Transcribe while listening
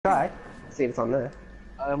Try. See if it's on there.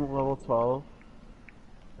 I'm level 12.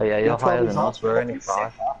 Oh yeah, you're higher than us, we're only fucking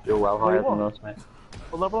 5. sick. You're well higher than us, mate.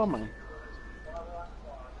 What level am I?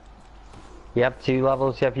 You have 2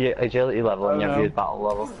 levels, you have your agility level and you have your battle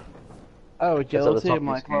level. Oh, at the agility, top I'm of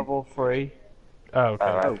your like screen. level 3. Oh, okay.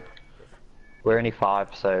 Alright. We're only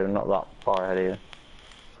 5, so not that far ahead of you.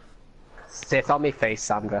 Sit on me face,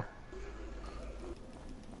 Sandra.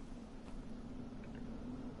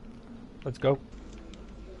 Let's go.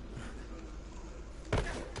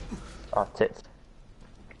 Oh, tits.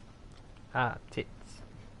 Ah, tits.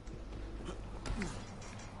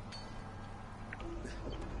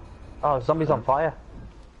 Oh, zombies on fire.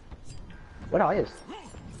 Where are you?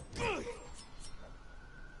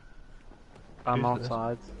 I'm Who's this?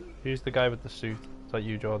 outside. Who's the guy with the suit? Is that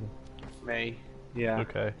you, Jordan? Me. Yeah.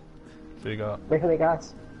 Okay. So you got... Where can we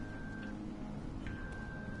guys?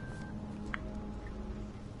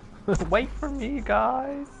 Wait for me,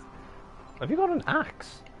 guys! Have you got an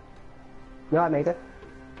axe? No, I made it.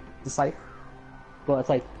 It's safe. But it's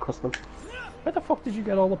like custom. Where the fuck did you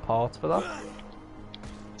get all the parts for that?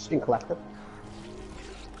 Just been collected.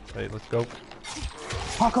 Wait, let's go.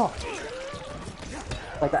 Fuck off!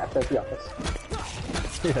 Like that episode of The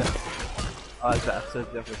Office. Yeah. Oh, it's that episode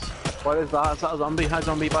of The Office. What is that? Is that a zombie? Hi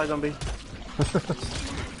zombie, bye zombie.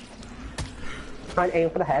 Try and aim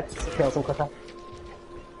for the head to kill some quicker.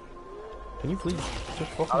 Can you please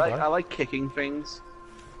just fucking I die? like kicking things.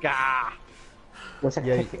 Gah! What's that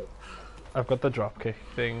Yeah, kicking? I've got the dropkick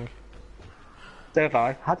thing. So have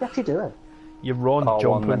I. How do you actually do it? You run, Oh,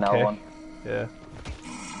 jump, one, and the kick. one. Yeah.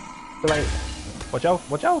 So like, Watch out!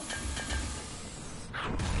 Watch out!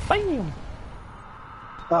 Bam!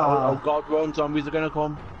 Oh god, run, zombies are gonna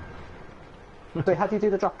come. so how do you do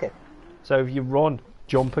the drop kick? So if you run,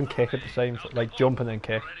 jump and kick at the same like jump and then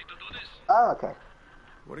kick. Oh, okay.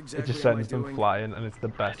 What It exactly just am I sends them doing? flying, and it's the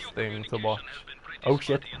best thing to watch. Oh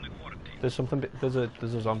shit! There's something. There's a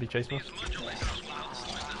zombie chasing us.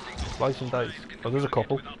 Slice and dice. Oh, there's a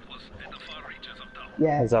couple.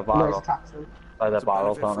 Yeah, There's a noise viral. attacks them. Oh, they're It's a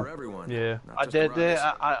viral, benefit don't for they? everyone. Yeah. not I just did for it.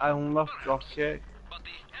 us. I unlocked drop kick.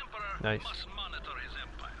 Nice.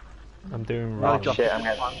 I'm doing No, wrong drop shit, I'm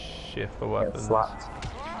getting- shit for Get weapons. slapped.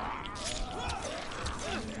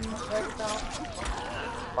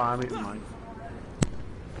 Fire me, mine.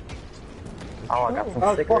 Oh, I got some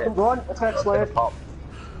Oh, cigarettes. fucking run! It's gonna explode. Pop.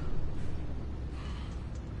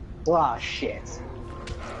 Ah, shit.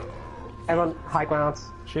 Everyone, high ground.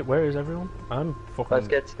 Shit, where is everyone? I'm fucking. Let's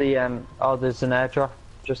get to the, oh, there's an airdrop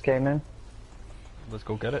just came in. Let's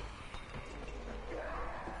go get it.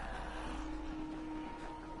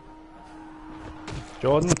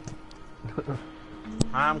 Jordan.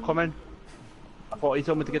 I'm coming. I thought he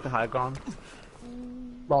told me to get the high ground.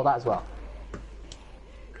 Well, that as well.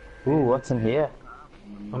 Ooh, what's in here?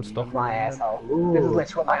 I'm stuck. My asshole. This is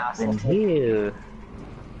literally what my asshole In is. here.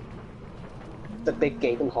 The big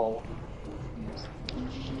gaping hole.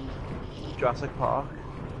 Jurassic Park.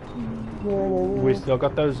 We still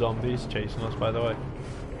got those zombies chasing us, by the way.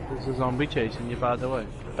 There's a zombie chasing you, by the way.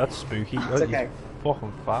 That's spooky. It's He's okay.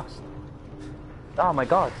 fucking fast. Oh my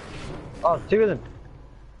god. Oh, 2 of them.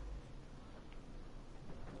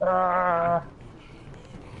 Ah.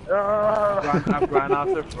 Ah. I've ran out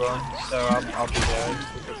of run, so I'll be there.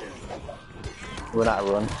 We're not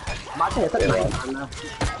a run. Imagine it's at night time now.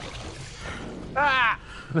 Ah!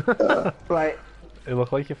 Right. It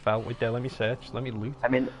looked like you fell. Wait there, let me search. Let me loot. I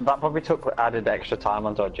mean, that probably took added extra time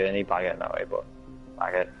onto our journey, bag it that way, but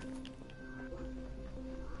bag it.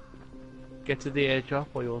 Get to the airdrop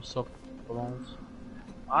or you'll suck balloons.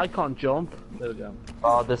 I can't jump. There we go.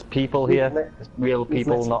 Oh, there's people here. There's real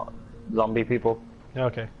people, not zombie people. Yeah,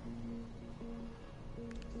 okay.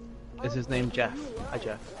 Is his name Jeff? Hi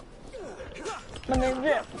Jeff. My name is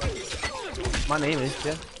Jeff. My name is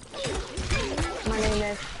Jeff. My name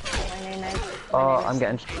is. Oh, I'm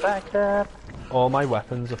getting backed up. All my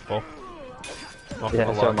weapons are fucked. Not Yeah,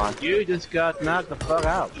 gonna so lie. am I. You just got knocked the fuck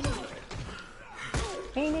out.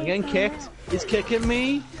 I'm getting kicked. He's kicking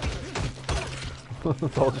me.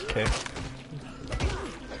 It's all just kick.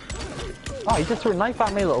 Oh, you just threw a knife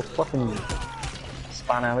at me, little fucking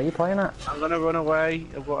spanner. What are you playing at? I'm gonna run away.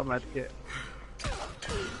 I've got a medkit.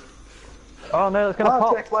 Oh no, it's gonna Oh,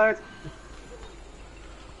 it's pop. gonna explode.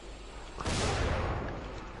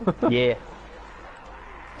 Yeah.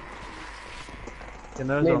 You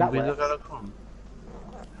know Maybe that zombies are works. gonna come.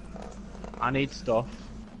 I need stuff.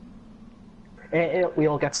 We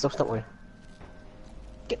all get stuff, don't we?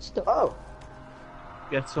 Get stuff. Oh,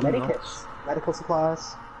 Get some medikits. nuts. Medical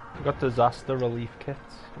supplies. I got disaster relief kits.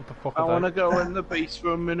 What the fuck I are wanna they? go in the base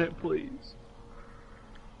for a minute, please.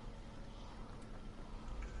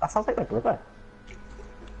 That sounds like my brother.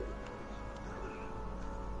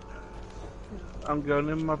 I'm going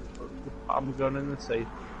in my. I'm going in the safe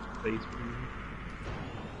place.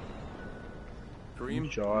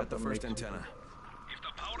 Kareem, Sure, at the that first makes antenna.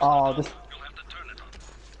 Oh,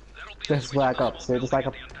 this is where I got to. There's like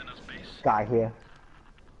a guy here.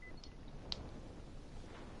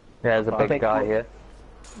 Yeah, there's a big guy here.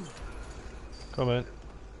 Come in.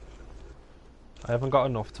 I haven't got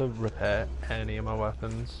enough to repair any of my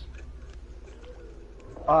weapons.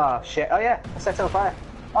 Oh shit! Oh yeah, I set it on fire.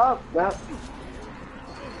 Oh no!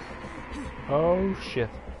 Oh shit.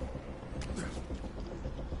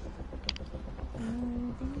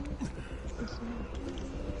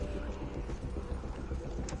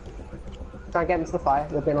 Try and get into the fire.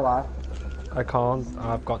 They've been alive. I can't.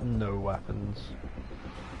 I've got no weapons.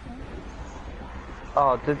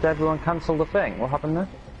 Oh, did everyone cancel the thing? What happened there?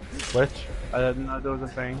 Which? I didn't know there was a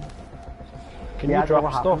thing. Can Yeah, I you don't know drop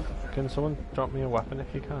what stuff? happened. Can someone drop me a weapon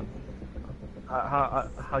if you can? How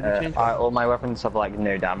do you change? All my weapons have like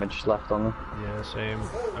no damage left on them. Yeah, same.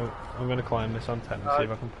 I'm gonna climb this antenna and see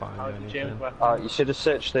if I can How find do you change anything. weapons? You should have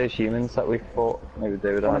searched those humans that we fought. Maybe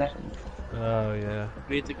they would have. Minute. Oh yeah.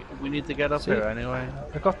 We need to get up See? here anyway.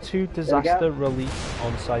 I got 2 disaster relief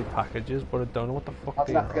on-site packages, but I don't know what the fuck How's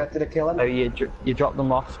they that to go? are. Did it kill him? Oh, you drop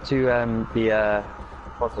them off to the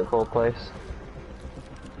what's it called place?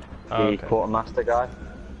 The Oh, okay. quartermaster guy.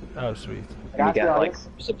 Oh sweet. And you Guys, get be like honest.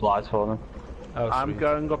 supplies for them. Oh I'm sweet.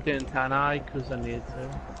 going up the antennae because I need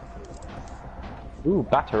to. Ooh,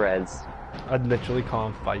 battereds. I literally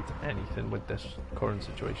can't fight anything with this current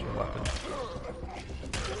situation of weapons.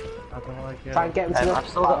 I don't like it. Try and get into the I've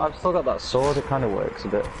still got that sword. It kind of works a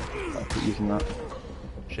bit. I keep using that.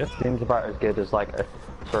 Shit. Seems about as good as like a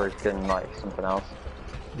shuriken, like something else.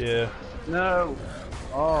 Yeah. No.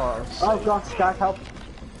 Oh. Oh gosh, guys, help!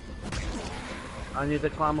 I need to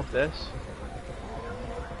climb up this.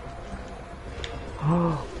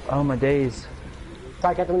 Oh my days.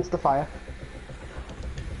 Try and get them into the fire.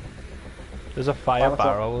 There's a fire what's up?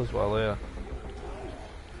 barrel as well here.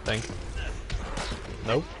 Think.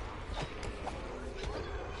 Nope.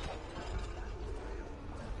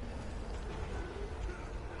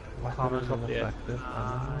 Climbing Weapons up the ineffective.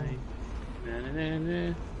 antennae.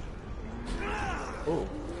 Na-na-na-na. Oh.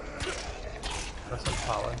 That's some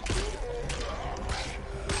power.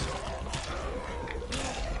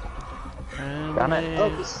 And Damn it. Oh,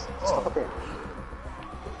 just stop up here.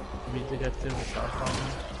 we need to get to the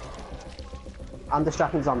south. I'm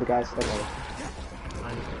distracting the zombie guys. Don't worry.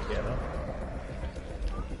 I need to get up.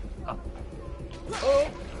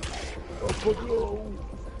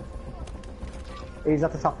 He's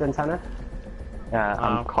at the top of the antenna. Yeah,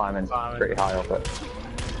 I'm Oh, climbing climbing. pretty high up it.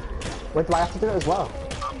 Wait, do I have to do it as well?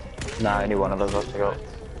 No, only one of us has to go.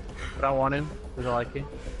 But I want him because I like him.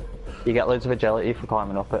 You get loads of agility for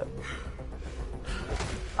climbing up it.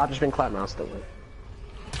 I've just been climbing around still.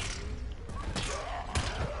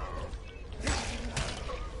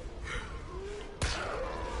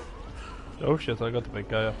 Oh shit, I got the big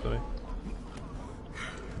guy after me.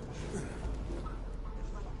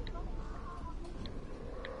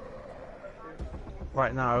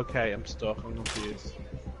 Right now, okay, I'm stuck. I'm confused.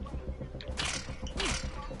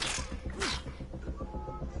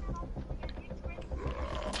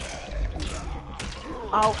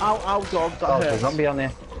 Ow, ow, ow, dog, that Oh, there's a hurts. zombie on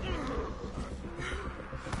there.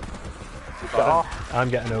 Got I'm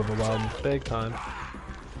getting overwhelmed, big time.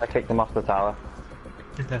 I kicked him off the tower.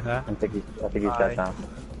 him. I think he's Aye. dead now.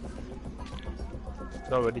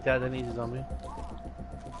 He's already dead and he's a zombie.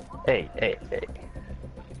 Hey.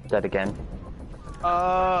 Dead again.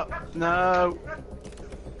 No.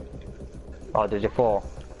 Oh, did you fall?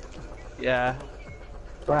 Yeah.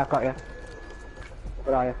 Right, I've got you.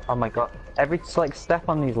 Where are you? Oh my god. Every like step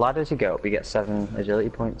on these ladders you go up, you get 7 agility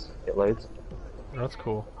points. Get loads. That's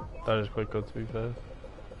cool. That is quite good to be fair.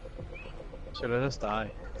 Should I just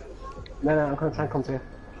die? No, I'm gonna try and come to you.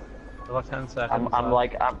 I've got 10 seconds. I'm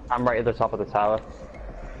right at the top of the tower.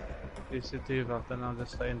 You should do that, then I'll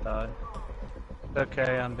just stay and die.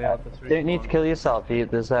 Okay, and the other 3. Don't need to kill yourself.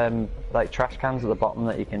 There's like trash cans at the bottom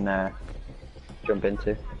that you can jump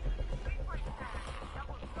into.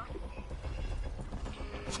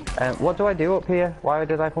 What do I do up here? Why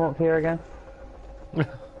did I come up here again?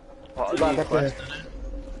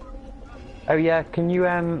 Oh yeah, can you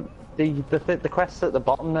the quests at the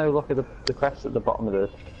bottom though? Look at the quests at the bottom of the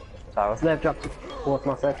tower. So they've dropped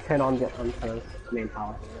watermaster, turn on the main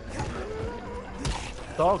power.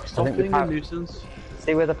 Dog, stop think the being a power- nuisance.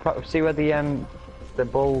 See where the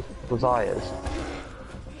bullseye is?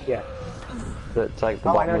 Yeah. That's like the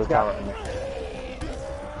Oh, I bottom know of the it's tower.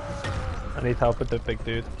 I need help with the big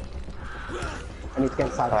dude. I need to get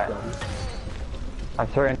inside Right. the building. I'm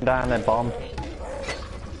throwing down a bomb.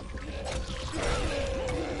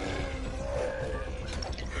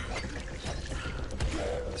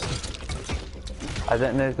 I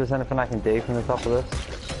don't know if there's anything I can do from the top of this.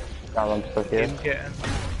 Now I'm stuck here. Him getting.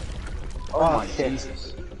 Oh, my shit.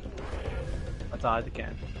 Jesus. I died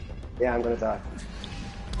again. Yeah, I'm gonna die.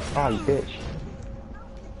 Oh, you bitch.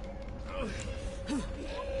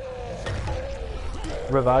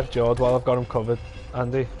 Revive Jord while I've got him covered,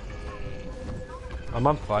 Andy. I'm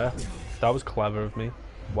on fire. That was clever of me.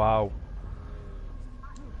 Wow.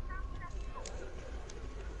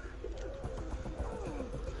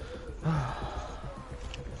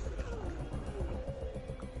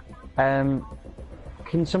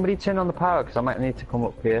 Can somebody turn on the power? Because I might need to come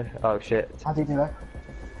up here. Oh shit. How do you do that?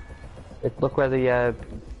 Look where the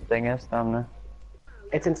thing is down there.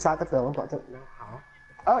 It's inside the building, but I don't know how.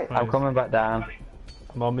 Oh, wait. I'm coming back down.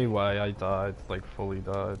 I'm on my way. I died. Like, fully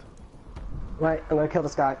died. Right, I'm gonna kill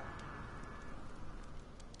this guy.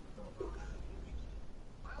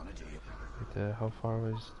 Right there. How far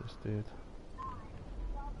away is this dude?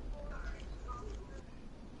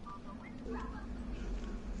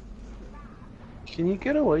 Can you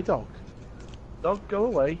get away, dog? Dog, go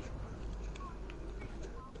away.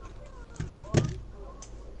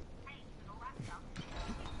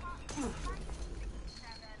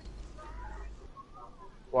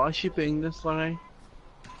 Why is she being this way?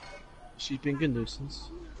 She's being a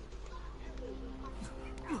nuisance.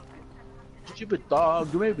 Stupid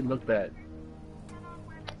dog, you don't even look bad.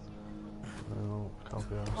 No, can't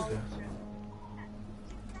be honest yet.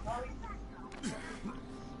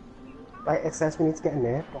 Right, it says we need to get in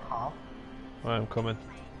there, but how? Right, I'm coming.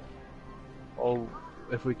 Oh,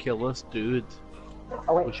 if we kill this dude,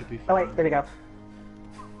 Oh wait, we should be oh fine. wait, there we go.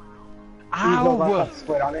 You've got Ow! that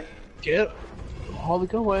squid on it. Get Holly,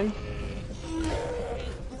 go away.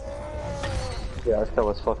 Yeah, let's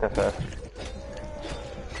kill this fucker first.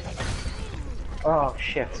 Oh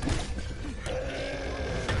shit.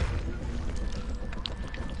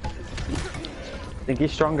 I think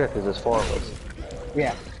he's stronger because there's 4 of us.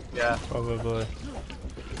 Yeah. Yeah. Probably.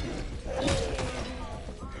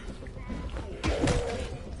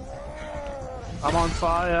 I'm on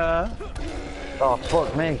fire. Oh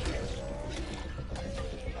fuck me.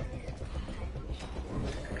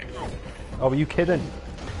 Oh, were you kidding?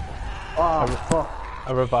 Oh fuck.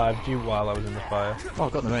 I revived you while I was in the fire. Oh, I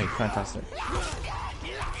got the mate. Fantastic.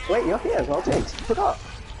 Wait, you're here as well, James. Forgot.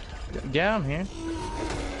 Yeah, I'm here.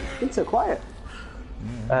 Been so quiet.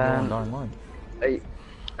 You're on Dying Line. Hey.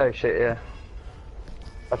 Oh shit, yeah.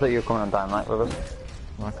 I thought you were coming on Dynamite with us.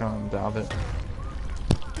 I can't doubt it.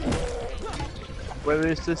 Where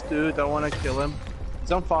is this dude? I want to kill him.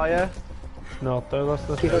 He's on fire. No, that's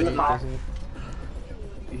the He's on the thing, fire. isn't it?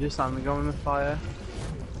 You just standing going in the fire.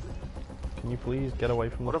 Can you please get away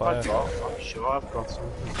from What the have fire? I got? I'm sure I've got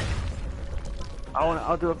something.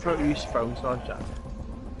 I'll do it for each phone, so Jack.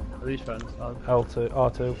 For each phone, so L2,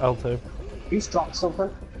 R2, L2. He's dropped something.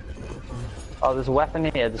 Oh, there's a weapon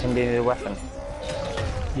here. Does somebody need a weapon?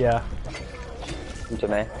 Yeah. Come to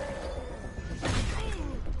me.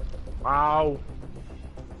 Ow!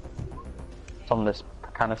 It's on this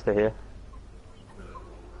canister here.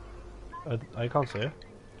 I can't see it.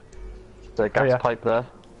 There's a gas yeah. pipe there.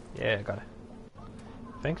 Yeah, I got it.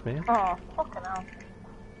 Thanks, man. Oh, fucking hell.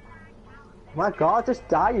 My god, just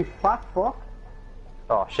die, you fat fuck.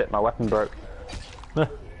 Oh shit, my weapon broke.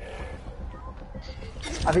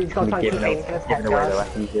 I think he's got I'm time to giving, paint his head, giving away the guys.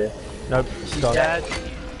 weapons here. Nope, stop. Dead.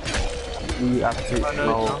 You absolute Oh, no,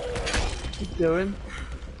 small. it's not. What you doing?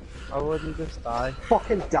 I wouldn't just die.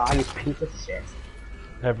 Fucking die, you piece of shit.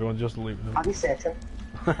 Everyone just looting How them. do you search him?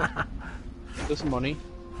 Just money.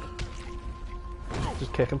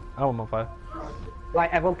 Just kick him. Oh, I'm on fire. Right,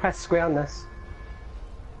 everyone press square on this.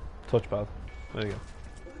 Touchpad. There you go.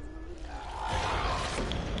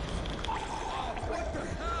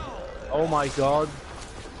 Oh my god.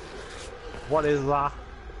 What is that?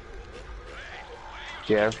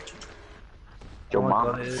 Joe. Joe Oh my Mom.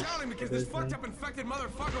 god, it is. Shouting because this fucked up infected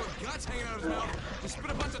motherfucker with guts hanging out of his mouth just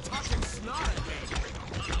spit a bunch of toxic snot at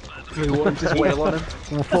me. We wouldn't just wail on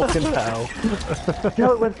him. Fucking hell.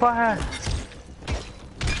 Kill it with fire!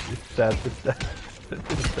 It's dead, it's dead.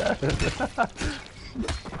 It's dead.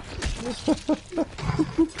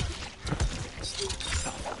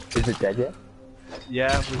 Is it dead yet?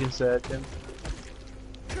 Yeah, we can search him.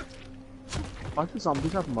 Why do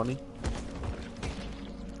zombies have money?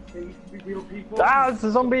 Ah, there's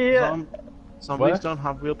a zombie here! Zombies Where? don't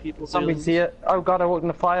have real people. Zombies feelings. here. Oh god, I walked in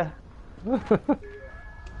the fire.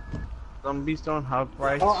 Zombies don't have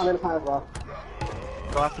rights. Oh, I'm in a fire as well.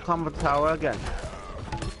 Do I have to climb the tower again?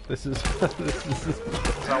 This is.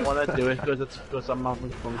 Because I want to do it because I'm having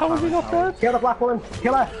fun. How is he not dead? Kill the black woman.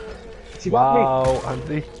 Kill her. She got me. Wow,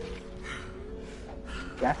 Andy.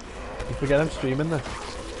 Yeah. You forget I'm streaming this.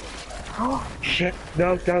 Oh shit!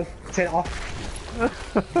 No, don't turn it off.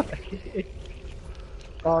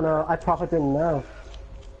 Oh no, I probably didn't know.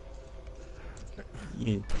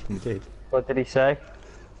 You did. What did he say?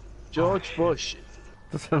 George Bush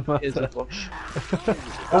Doesn't is a matter. Bush.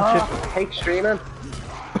 Oh, I hate streaming.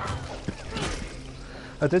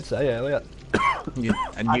 I did say Elliot.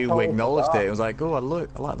 And I you totally acknowledged forgot. it. It was like, oh, I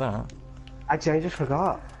like that. I just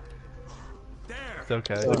forgot. There. It's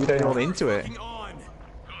okay. You don't all into it. Hang on.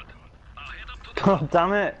 God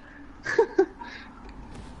damn it!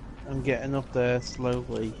 I'm getting up there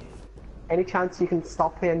slowly. Any chance you can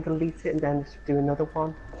stop it and delete it and then just do another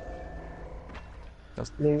one?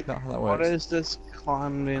 That's No. not how that What works. is this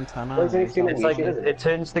climb the antenna? Well, it's only seen It's like it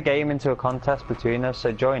turns the game into a contest between us.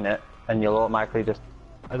 So join it, and you'll automatically just.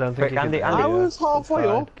 I don't think Quick, you can Andy, do Andy. I it. was halfway It's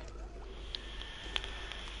fine. up.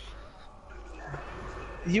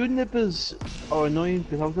 You nippers are annoying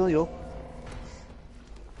because I'm really up.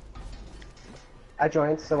 I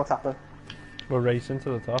joined, so what's happening? We're racing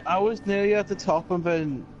to the top. I was nearly at the top and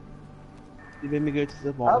then you made me go to the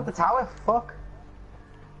Oh, bottom. the tower, fuck.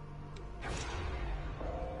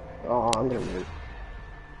 Oh, I'm gonna move.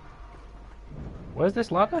 Where's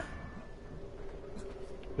this ladder?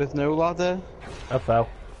 There's no ladder. I fell.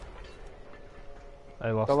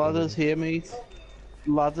 I lost. The ladder's everything. here, mate.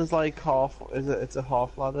 Ladder's like half. It's a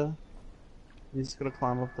half ladder. You just gotta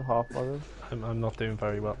climb up the half ladder. I'm not doing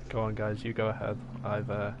very well. Go on, guys. You go ahead.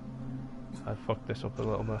 I've fucked this up a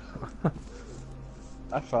little bit.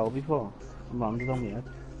 I fell before. I landed on my head.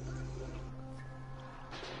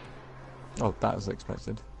 Oh, that was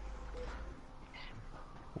expected.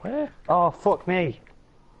 Where? Oh fuck me!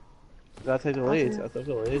 Did I take the lead? I took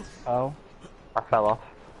the lead. How? I fell off.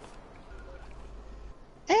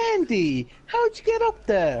 Andy! How'd you get up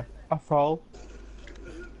there? I fell.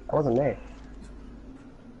 That wasn't me.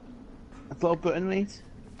 A little button, mate.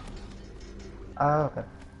 Oh, okay.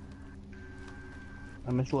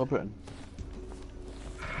 I missed Little Britain.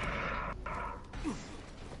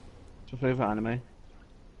 It's my favourite anime.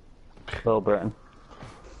 Little Britain.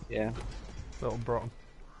 Yeah. Little Broughton.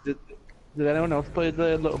 Did anyone else play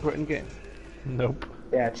the Little Britain game? Nope.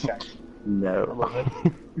 Yeah, it's shit. I No. love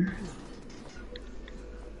it.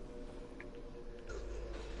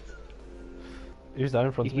 Who's that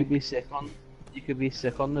in front You of me? could be sick on. You could be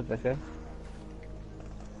sick on the vicar.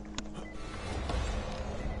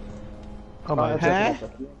 Oh my Huh?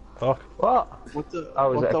 fuck. What? What do,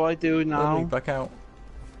 Oh, is what it- do I do Let me now? back out.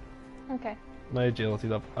 Okay. My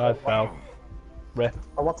agility's up. I fell. Rip.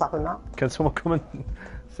 Oh, what's happening now? Can someone come and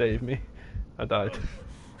save me? I died.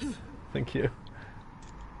 Thank you.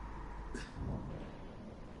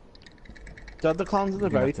 Did the clowns at the You're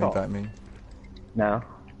gonna very have to top? invite me. No.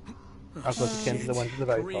 I've got the kids that went to the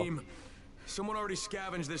very top. Cream. Someone already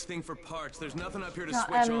scavenged this thing for parts. There's nothing up here to No,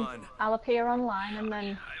 switch on. I'll appear online and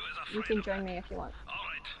then you can join me if you want.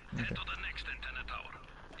 Alright, head to the next antenna tower.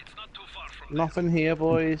 It's not too far from Nothing here,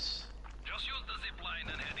 boys. there. Just use the zip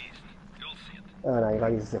line and head east. You'll see it. Oh no, you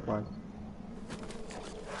gotta use the zip line.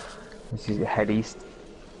 This is head east.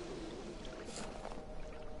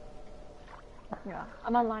 Yeah,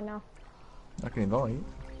 I'm online now. I can invite.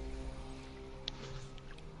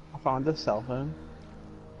 I found a cell phone.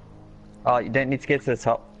 Oh, you don't need to get to the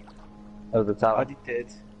top of the I tower. already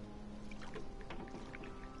did.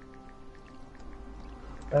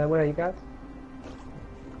 Where are you guys?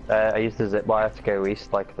 I used the zip wire to go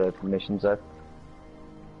east, like the mission zone.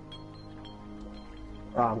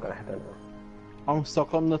 Oh, I'm gonna head in. I'm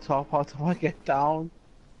stuck on the top. How do I get down?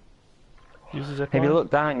 Use the zip If you line.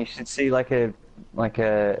 look down, you should see like a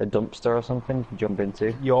dumpster or something you can jump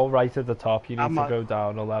into. You're right at the top. You need I'm to at- go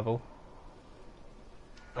down a level.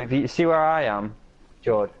 If you see where I am,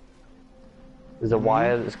 George, there's a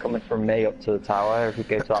wire that's coming from me up to the tower. If you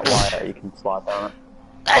go to that wire, you can slide down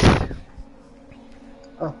it.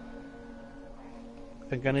 Oh, I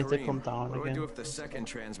think I need to Kareem, come down what do I do again. if the second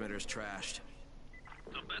transmitter's trashed?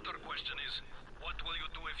 The better question is, what will you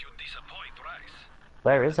do if you disappoint Rice?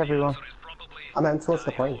 Where is everyone? Answer is probably I'm heading towards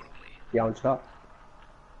the point. Beyond shot.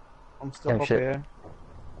 I'm stuck Oh, up shit. here.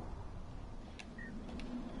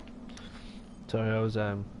 Sorry, I was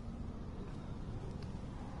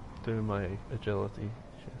doing my agility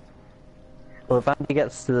shit. Well, if Andy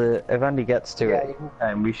gets to Yeah, it, you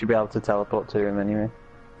can- we should be able to teleport to him anyway.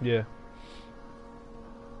 Yeah.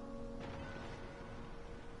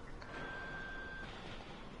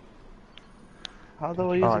 How do I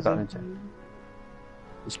Oh, use I this? got into it.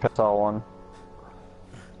 Just press R1.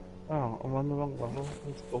 Oh, I'm on the wrong level.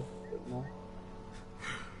 Let's go a bit more.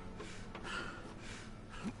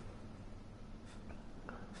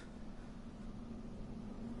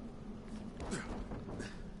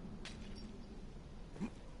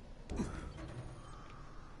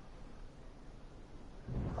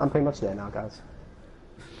 I'm pretty much there now, guys.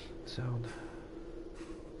 Sound.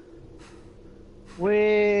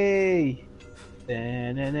 Way.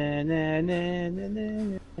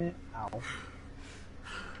 Ow.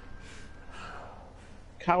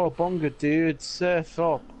 Cowabunga, dude. Surf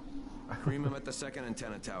up. Kareem, I'm at the second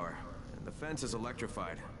antenna tower. The fence is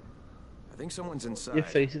electrified. I think someone's inside. Your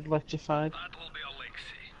face is electrified. That will be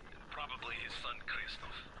Alexei, and probably his son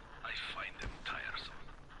Christoph. I find them tiresome.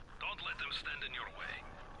 Don't let them stand in your way.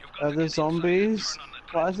 You've got Are to there get inside and zombies? turn on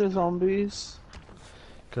the Why is there zombies?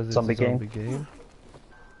 Because it's Zombie a zombie game.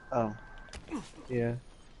 Oh. Yeah.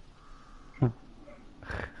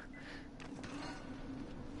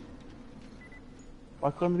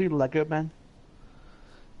 Why couldn't it be Lego Man?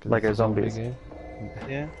 'Cause Lego it's a zombie zombies. game.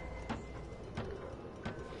 Yeah.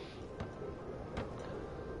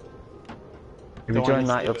 If you Don't join wanna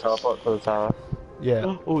that, you'll skip it. teleport to the tower.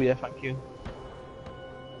 Yeah. Oh yeah, thank you.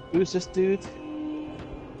 Who's this dude?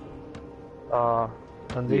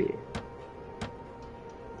 Andy,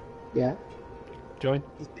 Yeah. join.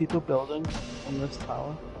 There's people building on this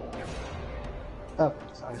tower. Oh,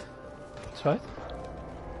 sorry. It's right.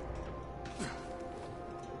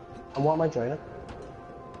 And what am I joining?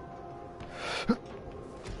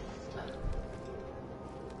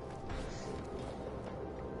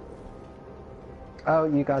 Oh,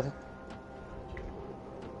 you guys.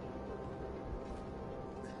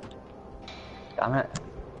 Damn it.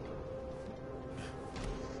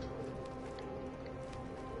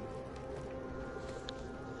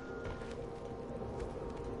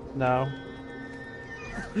 No.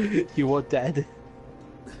 You are dead.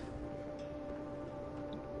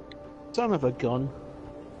 Son of a gun.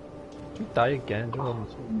 You die again, Jordan.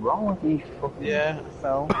 What's wrong with you fucking... Yeah, I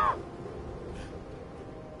fell.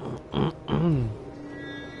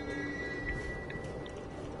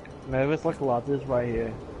 No, there's like ladders right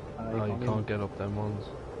here. Oh, you can't get up them ones.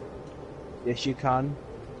 Yes, you can.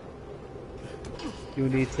 You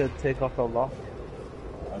need to take off the lock.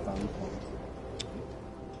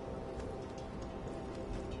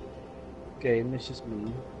 Game, this is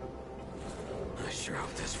me. I sure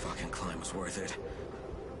hope this fucking climb was worth it.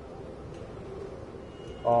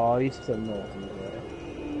 Oh, he's still naughty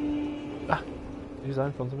there. Who's that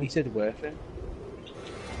in front of He me? said worth it.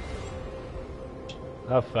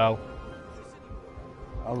 I fell.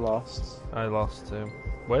 I lost. I lost too.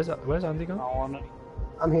 Where's Andy I gone? wanna.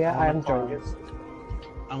 I'm here. I haven't climb. joined you.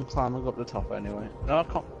 I'm climbing up the top anyway. No, I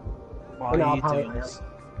can't. Why No, are you apparently doing I this?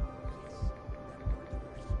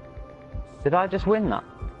 Did I just win that?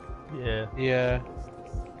 Yeah. Yeah.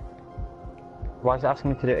 Why is it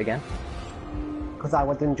asking me to do it again? Because I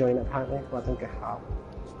didn't join it apparently, but I don't get how.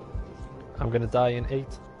 I'm gonna die in 8,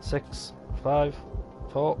 6, 5,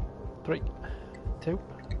 4, 3, 2,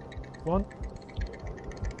 1.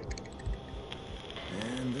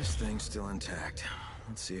 And this thing's still intact.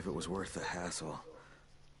 Let's see if it was worth the hassle.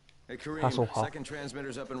 Hey Kareem, Hasselhoff. second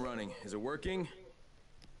transmitter's up and running. Is it working?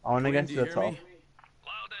 I wanna Kareem, get do to you the hear top. me?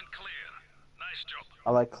 Loud and clear. Nice job.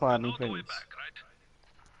 I like climbing All the way things.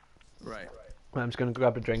 back, right? Right. I'm just gonna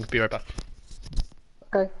grab a drink, be right back.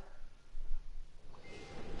 Okay.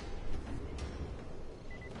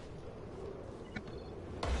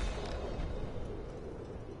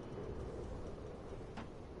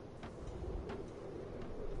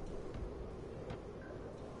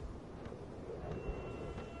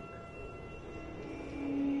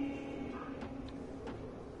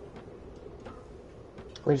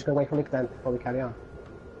 We're just gonna wait for Nick then before we carry on.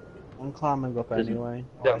 I'm climbing up Does it- anyway.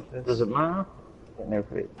 I Yeah, like this. does it matter? I don't know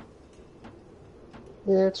if it...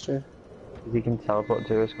 Yeah, it's true. Because he can teleport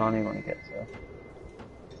to us, can't he, when he gets there?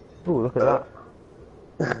 Ooh, look at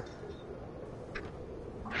that.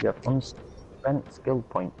 You have unspent skill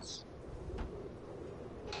points.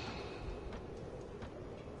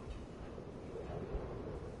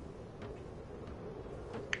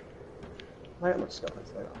 Right, I'm just going to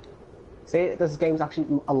say that. See, this game's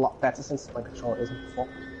actually a lot better since my controller isn't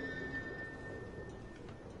fucked.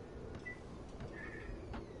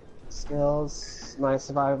 Skills, my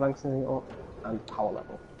survival ranks up, and power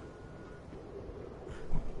level.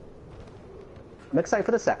 I'm excited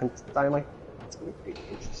for the second dynamite. It's gonna be pretty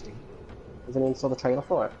interesting. Has anyone saw the trailer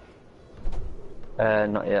for it?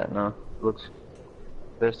 Not yet, no. Looks...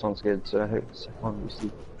 First one's good, so I hope the second one we see.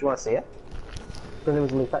 Do you want to see it? Because it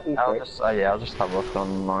was loot at I'll E3. just, yeah, I'll just have a look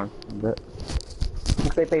online a bit.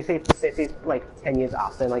 Because they say the city's like 10 years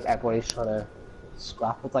after, and like everybody's trying to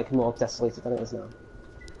scrap. It's like more desolated than it is now.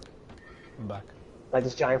 I'm back. Like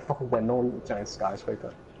this giant fucking windmill and giant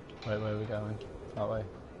skyscraper. Wait, where are we going? That way.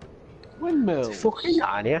 Windmills. It's fucking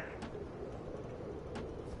Narnia.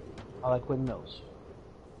 I like windmills.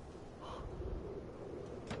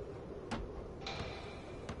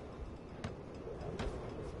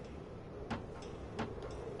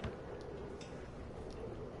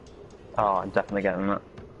 Oh, I'm definitely getting that.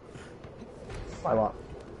 Like what?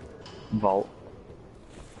 Vault.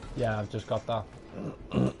 Yeah, I've just got that.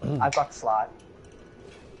 I've got slide.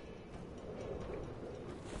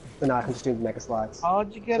 So now I can just do mega slides.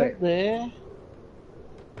 How'd you get So- up there?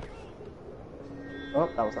 Oh,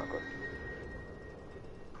 that was not good.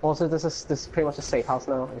 Also, this is pretty much a safe house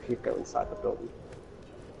now if you go inside the building.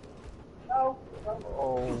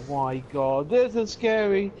 Oh my god, this is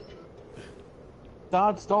scary.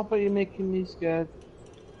 Dad, stop it, you're making me scared.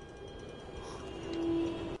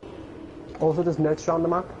 Also, there's notes around the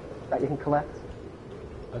map that you can collect.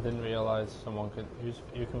 I didn't realise someone could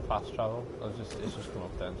you can fast travel. It's just come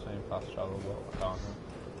up then saying fast travel, but I can't.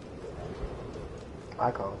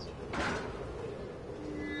 I can't.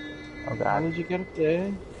 Oh How god. did you get up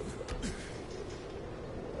there?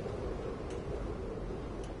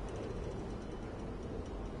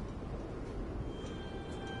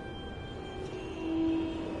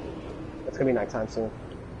 It's gonna be nighttime soon.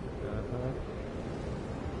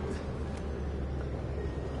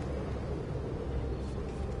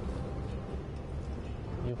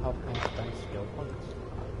 You have unspent skill points.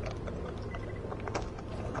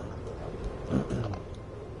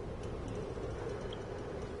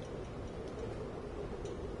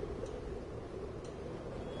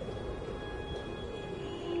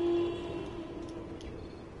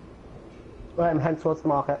 Right, I'm heading towards the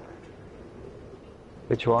market.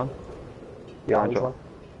 Which one? The Yeah, orange Joel. one.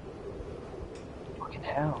 Fucking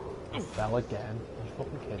hell. Fell again. Are you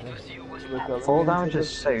fucking kidding? Fall damage is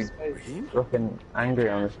so fucking angry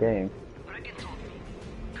on this game.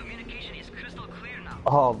 Communication is crystal clear now.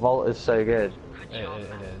 Oh, Vault is so good. It is.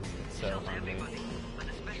 It's so handy. But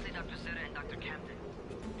especially Dr. Sarah and Dr. Camden.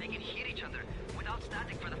 They can hear each other without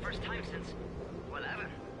static for the first time since, well, ever.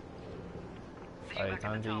 Right,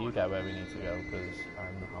 Andrew, you get where we need to go because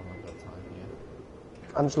I'm not having a good time here.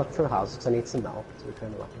 I'm just looking for a house because I need some metal to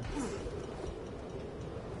return the weapon.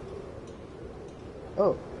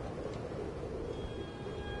 Oh.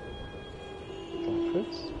 Okay,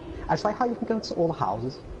 fruits. I just like how you can go to all the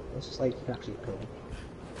houses. It's just like you can actually go.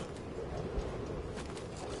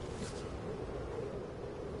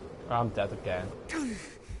 I'm dead again.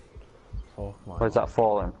 Fuck my. Where's that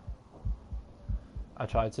falling? I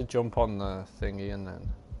tried to jump on the thingy and then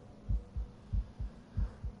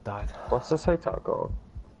died. What's this hotel called?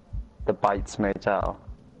 The Bites Motel.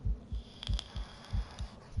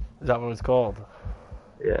 Is that what it's called?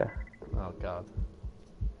 Yeah. Oh god.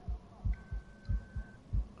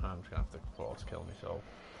 I'm just gonna have to force kill myself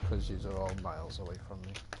because these are all miles away from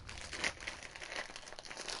me.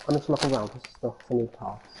 I'm just looking around for stuff for new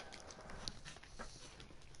parts.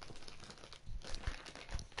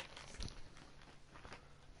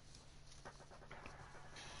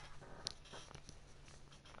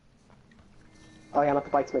 Oh yeah, I'm at the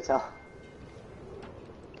Bites Motel.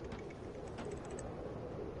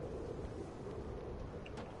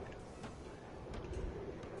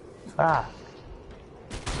 Ah.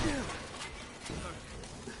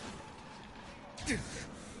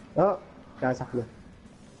 Oh, guys, happening.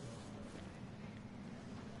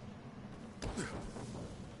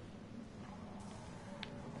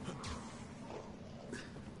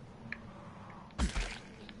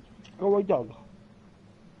 Go away, dog.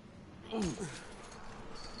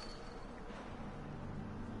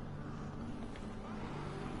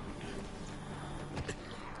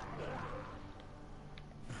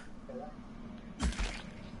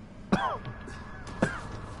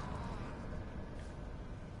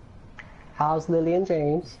 How's Lily and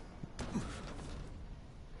James?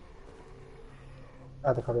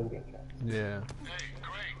 Oh, they're probably in game chat. Yeah. Hey,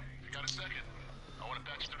 Craig, if you got a second, I want to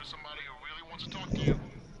patch you through to somebody who really wants to talk to you.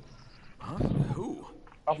 Huh? Who?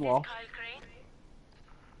 Oswell. Kyle Crane?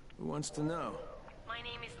 Who wants to know? My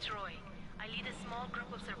name is Troy. I lead a small group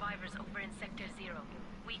of survivors over in Sector Zero.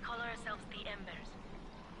 We call ourselves the Embers.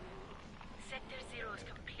 Sector Zero is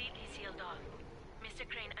completely sealed off. Mr.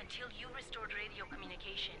 Crane, until you restored radio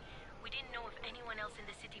communication, we didn't know if anyone else in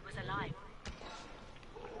the city was alive.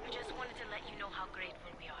 I just wanted to let you know how grateful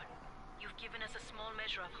we are. You've given us a small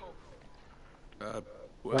measure of hope.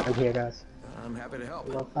 Well, I'm here, guys. I'm happy to help.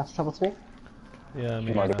 You want fast travel to me? Yeah, I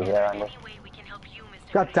mean, Might be there, Andy. Any way we can help you,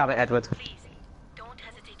 Mr. God Crane, damn it, Edward. please, don't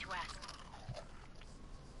hesitate to ask.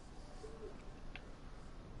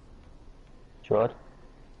 Sure.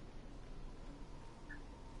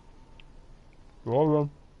 roll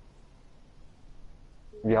them.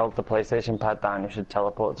 If you hold the PlayStation pad down, you should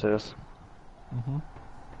teleport to us.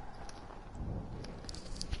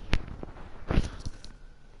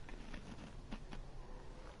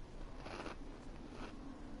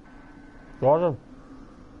 Jordan,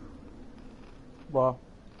 What?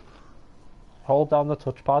 hold down the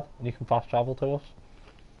touchpad and you can fast travel to us.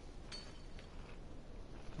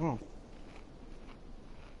 Hmm.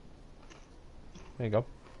 There you go.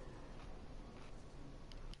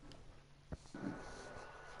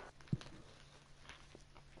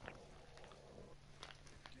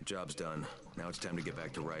 Job's done. Now it's time to get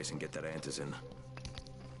back to Rice and get that antizin.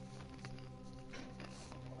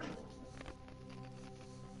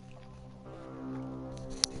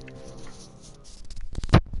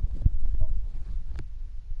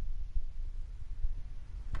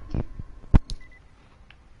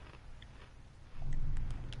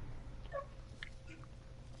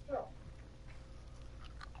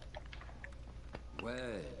 Well,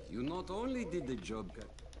 you not only did the job.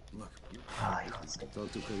 Look, Ah,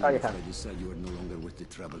 talk to Oh, Korea you before can. I decide you are no longer with the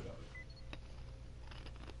trouble.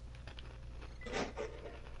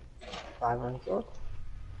 5 iron sword.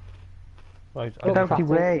 Right, Oh, No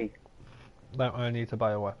way! now I need to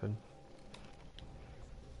buy a weapon.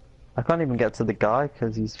 I can't even get to the guy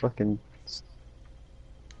because he's fucking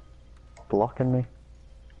blocking me.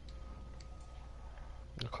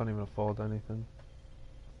 I can't even afford anything.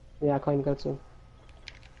 Yeah, I can't even go to him.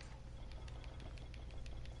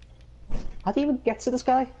 How do you even get to this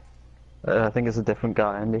guy? I think it's a different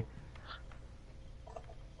guy, Andy.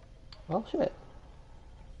 Oh shit.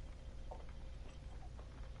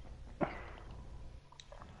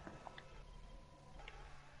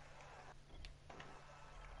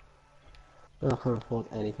 I can't afford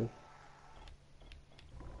anything.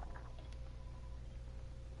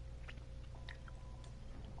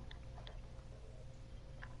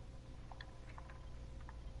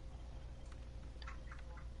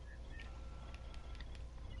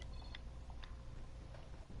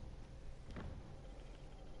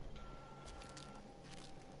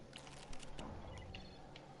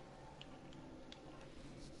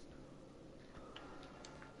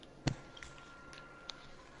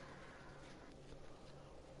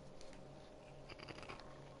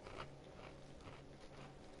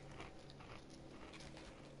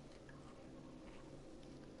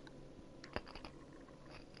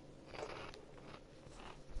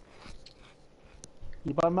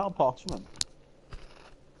 You buy metal parts from him?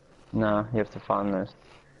 No, you have to find this.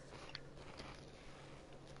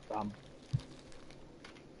 Damn.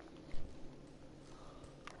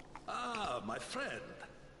 Ah, my friend.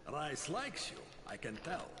 Rice likes you, I can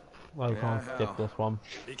tell. Well, I can't Yeah, skip how? this one.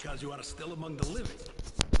 Because you are still among the living.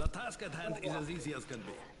 The task at hand is as easy as can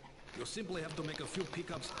be. You simply have to make a few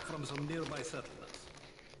pickups from some nearby settlements.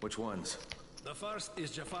 Which ones? The first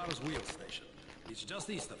is Jafar's wheel station. It's just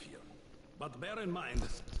east of here. But bear in mind,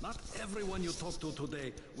 not everyone you talk to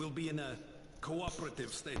today will be in a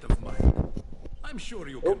cooperative state of mind. I'm sure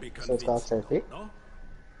you can be so it's not convinced, safety. no?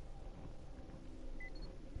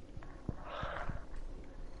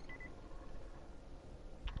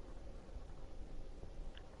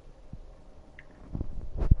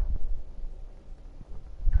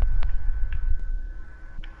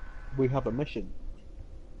 We have a mission.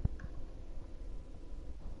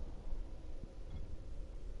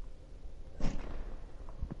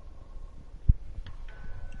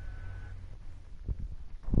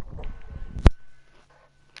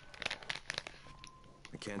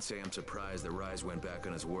 I can't say I'm surprised that Rise went back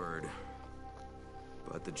on his word.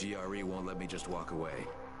 But the GRE won't let me just walk away.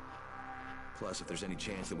 Plus, if there's any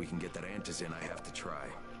chance that we can get that antizin, I have to try.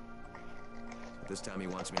 But this time he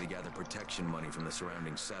wants me to gather protection money from the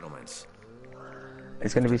surrounding settlements.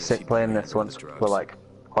 It's going to be sick playing this once we're like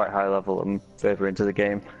quite high level and further into the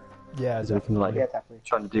game. Yeah, So we can like Yeah, definitely.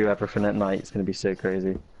 trying to do everything at night. It's going to be so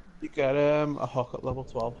crazy. You get a hawk at level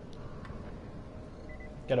 12.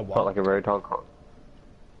 Get a Not what? like a roadhog.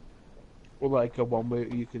 Or like a one where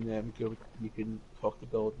you can go, you can hawk the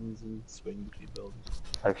buildings and swing between buildings.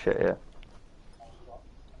 Oh shit, yeah.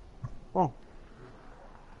 Oh.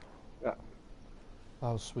 Yeah.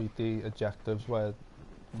 How sweet the objectives were,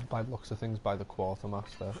 by the looks of things, by the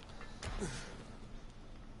quartermaster.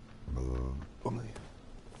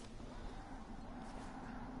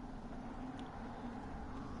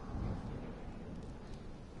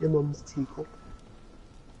 Your mum's teacup.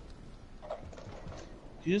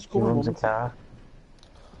 You just go He on runs a one. car.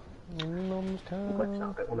 My mum's car. I'm glitching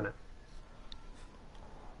out a bit, 1 minute.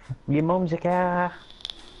 Your mum's a car.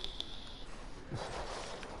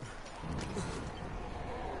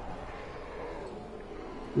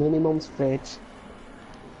 Mini mum's fridge.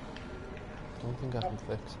 I don't think I can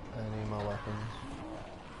fix any of my weapons.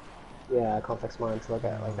 Yeah, I can't fix mine until I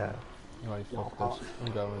get like a... Right, No, fuck this.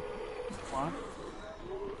 I'm going. What?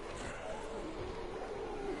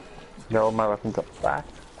 No, all my weapons are back.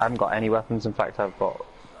 I haven't got any weapons, in fact I've got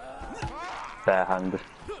bare hand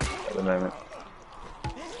at the moment.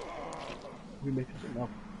 We make it up.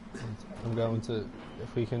 I'm going to...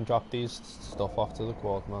 If we can drop these stuff off to the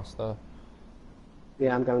quartermaster.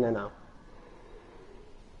 Yeah, I'm going there now.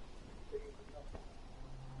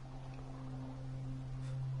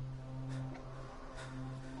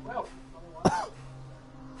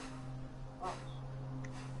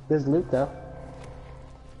 There's loot though.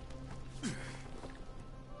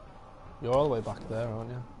 You're all the way back there, aren't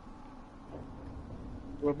you?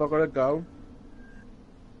 Where have I gotta go?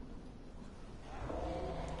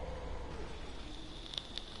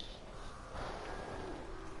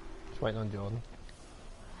 Just waiting on Jordan.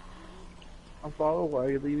 I'm far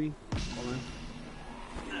away, Levy.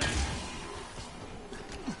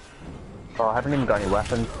 Oh, I haven't even got any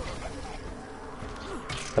weapons.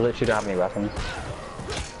 I literally don't have any weapons.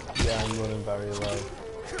 Yeah, I'm running very low.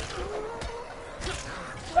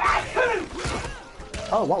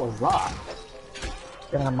 Oh, what was that?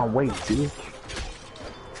 Get out of my way, dude.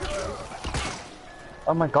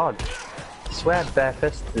 Oh my god. I swear bare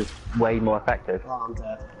fist is way more effective. Oh, I'm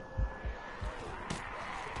dead.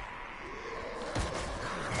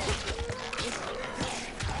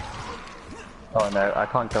 Oh no, I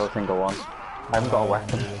can't kill a single one. I haven't got a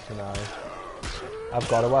weapon. I've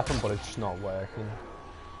got a weapon, but it's just not working.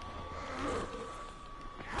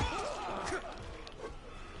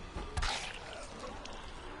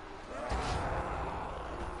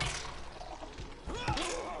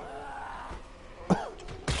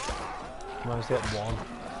 Managed to get one.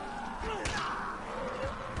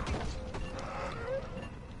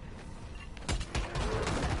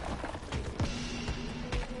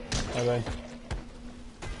 I win.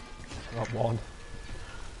 Got one.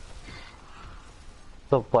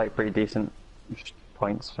 Still like pretty decent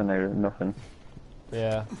points for nothing.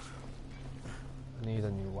 Yeah. I need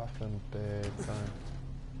a new weapon, big time.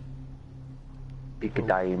 Big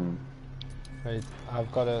time. Right,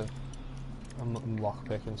 I've got a... I'm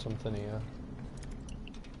lockpicking something here.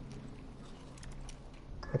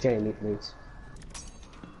 I genuinely need loot.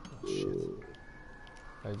 Oh, shit.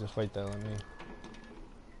 Hey, just wait there, let me...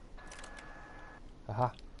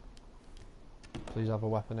 Aha! Please have a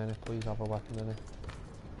weapon in it, please have a weapon in it.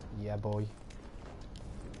 Yeah, boy.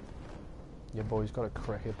 Your boy's got a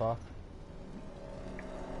cricket bat.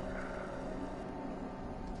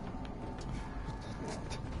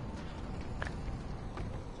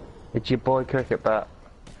 It's your boy cricket bat.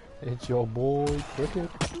 It's your boy cricket.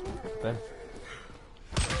 Ben.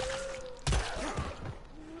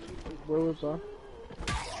 Where was that?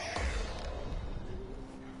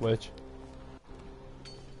 Which?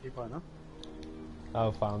 You find that?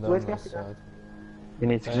 I found it Where's on the this Africa? side. You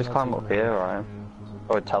need to just climb up here, Ryan.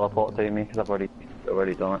 Or teleport to me, because I've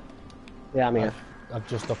already done it. Yeah, I'm here. I've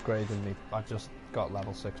just upgraded me. I've just got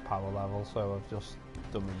level 6 power level, so I've just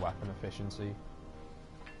done my weapon efficiency.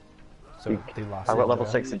 So they last. I've got level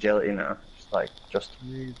longer. 6 agility now. Like, just...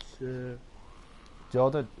 Need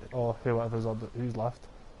Jordan, or whoever's on who's left.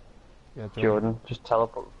 Yeah, Jordan, just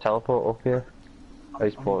teleport up here. Oh,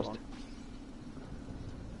 he's paused.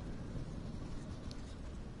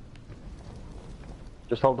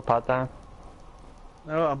 Just hold the pad down.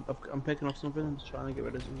 No, I'm picking up something. I'm just trying to get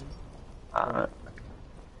rid of something. Alright.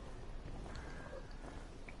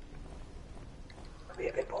 Be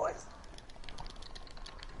a big boys.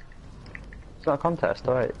 It's not a contest,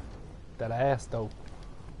 alright? That ass though.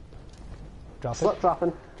 Drop Slot it.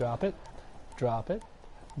 dropping. Drop it. Drop it.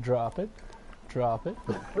 Drop it. Drop it.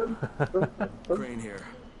 Crane here.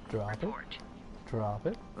 Drop it. Drop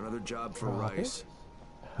it. Another job for Drop it. Rice.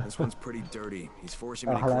 This one's pretty dirty. He's forcing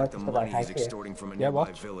me Oh, to hello, collect the it's the money right he's height here. extorting from a Yeah, nearby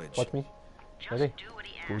watch. village. Watch me. Ready?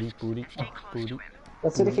 Booty, booty, booty.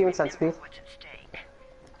 Let's do the human centipede.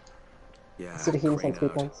 Yeah, Let's do the human Crane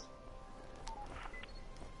centipede out. ones.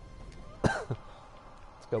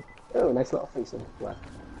 Let's go. Oh, nice little face in left.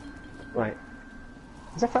 Right.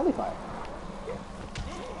 Is that friendly fire?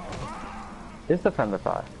 Is the friendly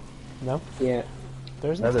fire? No, Yeah.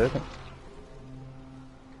 there isn't. No, there isn't.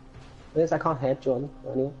 Liz, I can't hit Jordan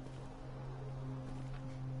or anyone.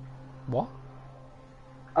 What?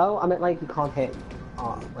 Oh, I meant like you can't hit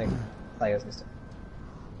like players and stuff.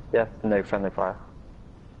 Yeah, no friendly fire.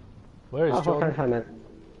 Where is Oh, Jordan? okay, fine, man.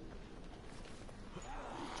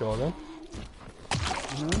 Jordan?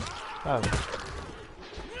 Oh.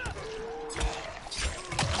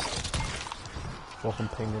 Fucking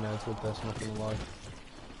pinging heads with this, not gonna lie.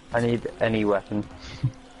 I need any weapon.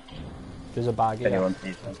 There's a bag here. Anyone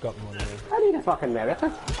needs It's got the money in. I need a fucking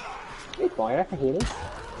miracle. I need fire for healing.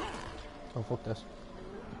 Oh, fuck this.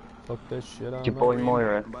 Fuck this shit out Your boy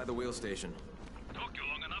Moira. I'm by the wheel station. Took you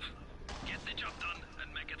long enough. Get the job done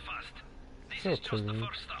and make it fast. This Sure, is just the too.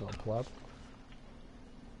 first stop. Not pleb.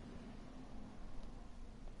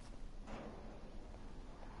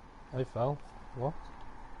 I fell. What?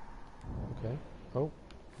 Okay. Oh,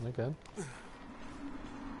 again.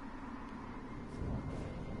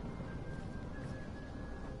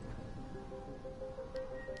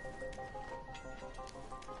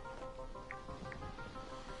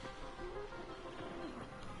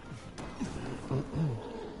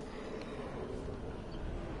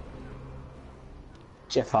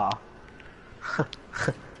 Jafar.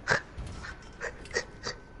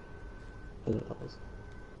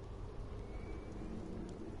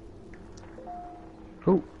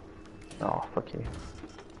 Ooh. Oh, fuck you.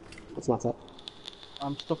 That's not it.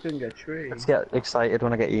 I'm stuck in a tree. Let's get excited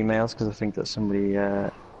when I get emails because I think that somebody. I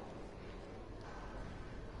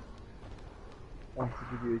have to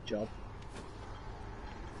give you a job.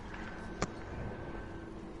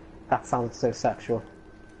 That sounds so sexual.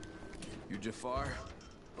 You Jafar?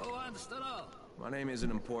 Oh, I understand all. My name isn't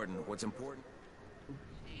important. What's important?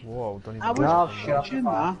 Whoa, don't even. I was No, shut up. watching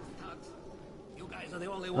that. You guys are the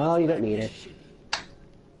only ones Oh, you who don't like need this it. shit.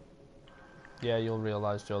 Yeah, you'll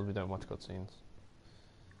realise, Joel, we don't watch cutscenes.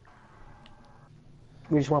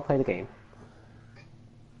 We just want to play the game.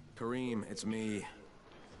 Kareem, it's me.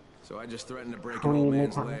 So I just threatened to break an Kareem, old no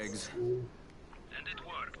man's thanks. legs. And it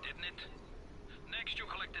worked, didn't it? Next you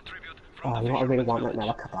collect the tribute from Oh, the you know what I really want fisherman's right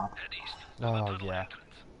now? A village. kebab. Head east. Oh, yeah.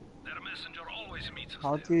 Their messenger always meets us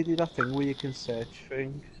How there. do you do that thing where you can search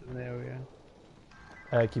things in the area?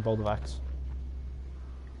 Keep hold of X.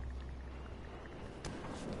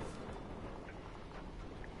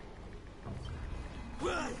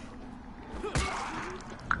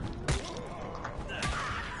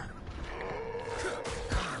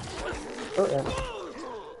 Oh, yeah.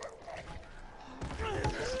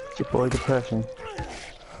 It's your boy Depression.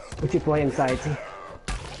 What's your boy anxiety?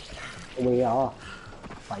 We are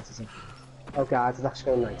fighters. Oh god, it's actually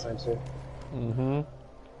going nighttime soon. Mm-hmm.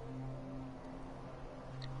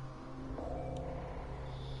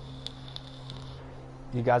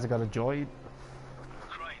 You guys have got a joy.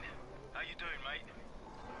 Crane, how you doing, mate?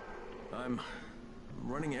 I'm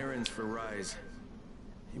running errands for Rise.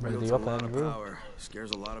 He Ready wields a up, lot of Andrew? power.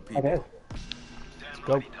 Scares a lot of I people. do. Damn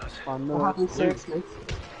go. right he does. I know What happened, it's seriously? Listen,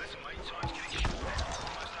 mate, time's getting short.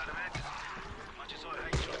 Almost out of it. Much as I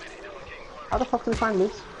hate to admit it, I'm getting quite How the fuck did we find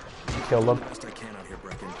Moose? Kill them. Best I can out here,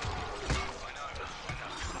 Brecken.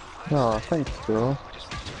 Oh, thanks, Joel.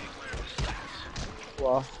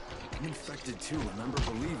 what? I'm infected too, remember?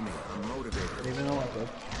 Believe me, I'm motivated. Even though I did.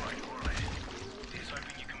 Here's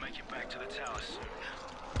hoping you can make it back to the tower soon.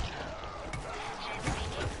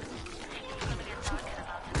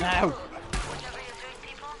 No! Whatever you're doing,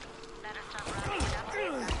 people, better stop running it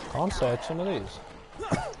up. Can't search some of these.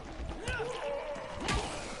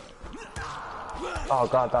 Oh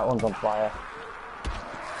god, that one's on fire.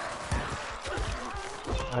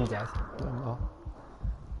 I'm dead. I'm not.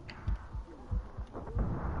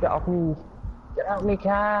 Get off me! Get out of me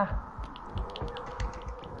car!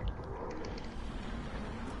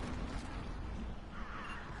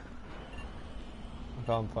 I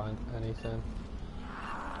can't find anything.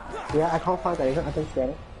 Yeah, I can't find anything. I didn't get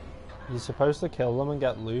it. You're supposed to kill them and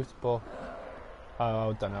get loot, but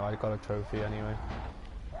I don't know. I got a trophy anyway.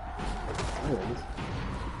 Anyways.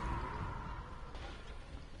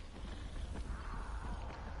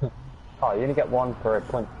 Oh, you only get one per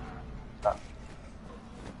point.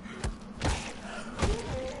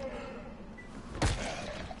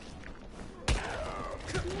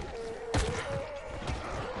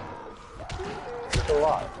 Still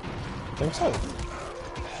alive? I think so.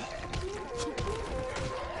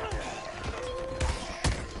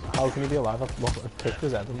 How can he be alive? I've kicked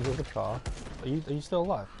his head under the car. Are you still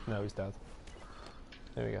alive? No, he's dead.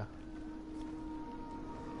 There we go.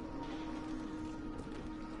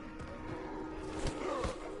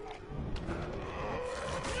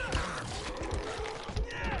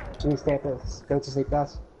 Do you stay go to sleep,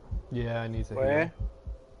 guys? Yeah, I need to Where? heal.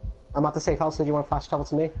 I'm at the safe house, so do you want fast travel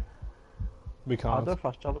to me? We I'll can't. do a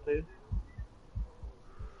fast travel, dude.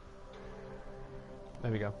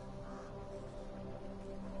 There we go.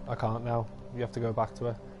 I can't now. You have to go back to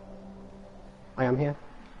it. I am here.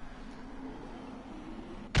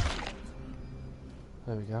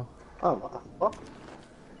 There we go. Oh, what the fuck?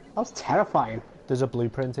 That was terrifying. There's a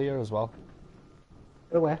blueprint here as well.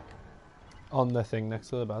 Where? On the thing next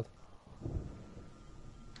to the bed.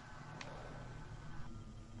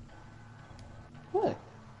 Where?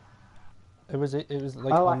 It was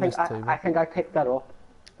like Oh, on this table. I think I picked that up,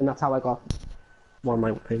 and that's how I got one of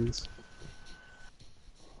my pins.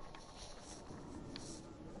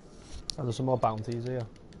 Oh, there's some more bounties here.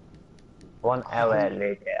 1 hour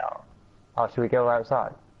later. Oh, should we go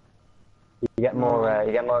outside? You get more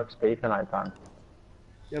XP for night time.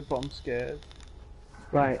 Yeah, but I'm scared.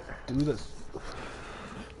 Right. Do this.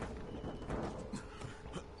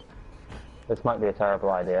 This might be a terrible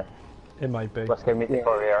idea. It might be. Let's go meet the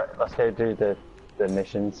courier. Let's go do the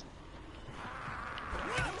missions.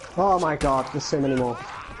 Oh my god, there's so many more.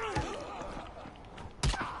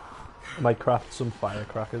 I might craft some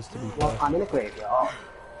firecrackers to be fair. Well, I'm in a graveyard.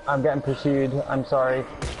 I'm getting pursued. I'm sorry.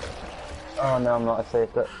 Oh no, I'm not. I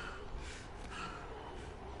saved it.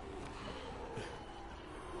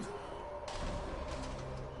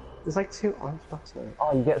 There's like 2 arms box now.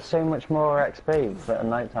 Oh, you get so much more XP at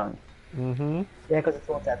night time. Mm-hmm. Yeah, because it's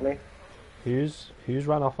all deadly. Who's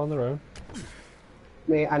ran off on their own?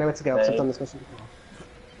 Me, I know where to go because I've done this mission before.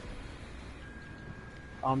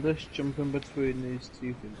 I'm just jumping between these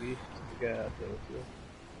two thingies to get out of here.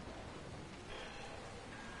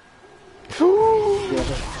 Yeah,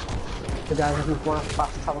 the guy doesn't want to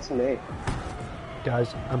fast travel to me.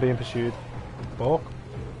 Guys, I'm being pursued. Fuck.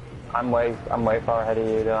 I'm way far ahead of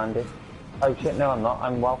you, though, Andy. Oh shit, no, I'm not.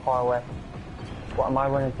 I'm well far away. What am I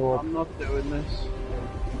running towards? I'm not doing this.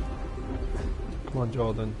 Come on,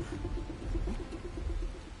 Jordan.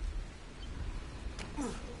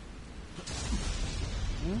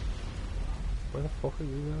 Where the fuck are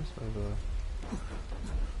you guys? Over there.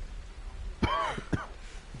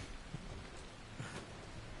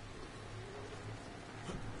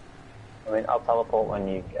 I mean, I'll teleport when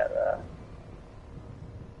you get there.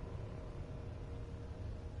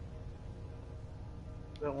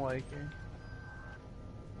 Don't like it.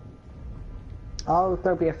 Oh,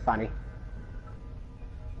 don't be a fanny.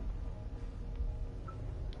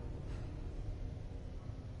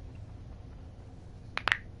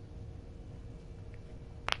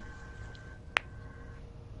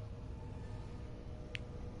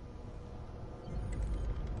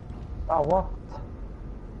 Oh, what?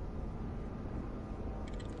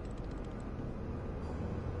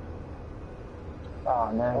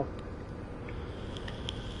 Oh, no.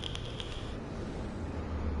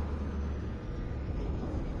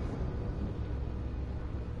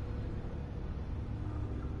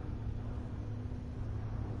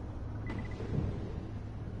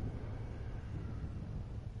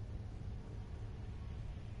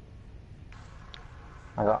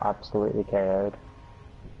 I got absolutely KO'd.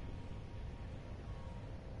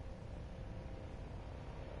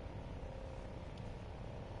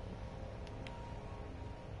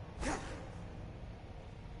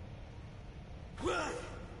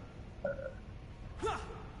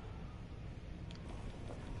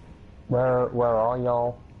 Where are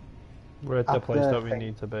y'all? We're at the place that we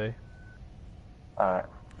need to be. Alright.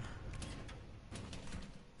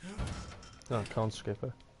 No, I can't skip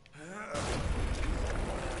it.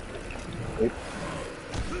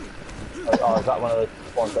 Oh, is that one of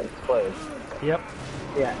the ones that explodes? Yep.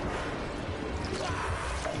 Yeah.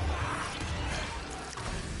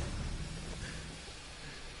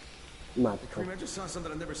 Magical. I just saw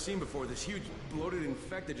something I've never seen before. This huge bloated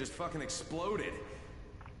infected just fucking exploded.